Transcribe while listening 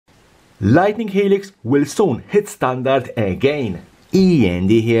Lightning Helix will soon hit standard again.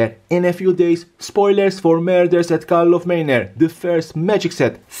 E.N.D here. In a few days, spoilers for Murders at Karlov Manor, the first magic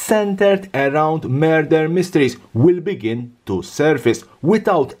set centered around murder mysteries, will begin to surface.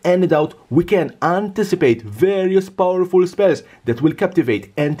 Without any doubt, we can anticipate various powerful spells that will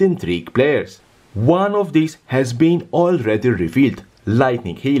captivate and intrigue players. One of these has been already revealed.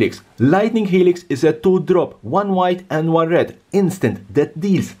 Lightning Helix. Lightning Helix is a 2-drop, 1 white and 1 red instant that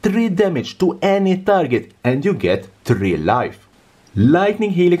deals 3 damage to any target and you get 3 life. Lightning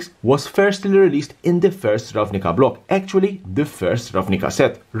Helix was firstly released in the first Ravnica block, actually the first Ravnica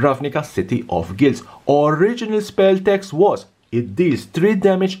set, Ravnica City of Guilds. Original spell text was, it deals 3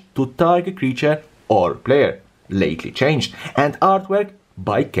 damage to target creature or player, lately changed, and artwork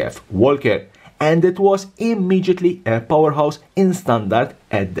by Kev Walker, and it was immediately a powerhouse in standard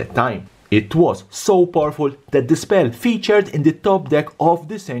at the time. It was so powerful that the spell featured in the top deck of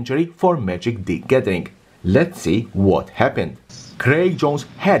the century for Magic the Gathering. Let's see what happened. Craig Jones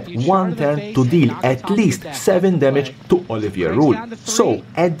had 1 turn to deal at least 7 damage to Olivier Rule. So,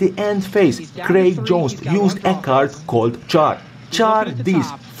 at the end phase, Craig Jones used a card called Char. Char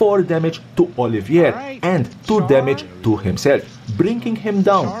deals 4 damage to Olivier and 2 damage to himself, bringing him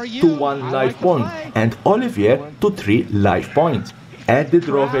down to 1 life point and Olivier to 3 life points. At the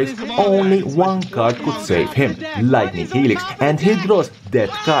draw phase, only 1 card could save him, Lightning Helix, and he draws that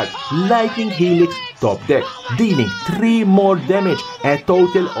card, Lightning Helix top deck, dealing 3 more damage, a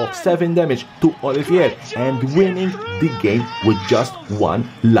total of 7 damage to Olivier, and winning the game with just 1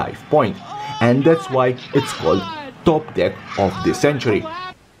 life point. And that's why it's called top deck of the century.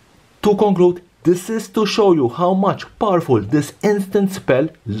 To conclude, this is to show you how much powerful this instant spell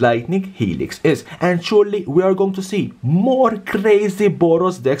Lightning Helix is, and surely we are going to see more crazy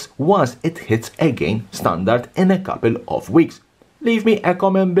Boros decks once it hits again standard in a couple of weeks. Leave me a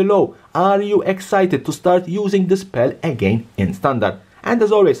comment below, are you excited to start using the spell again in standard? And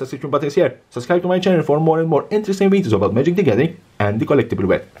as always, the subscription button is here, subscribe to my channel for more and more interesting videos about Magic the Gathering and the collectible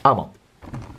web. I'm out.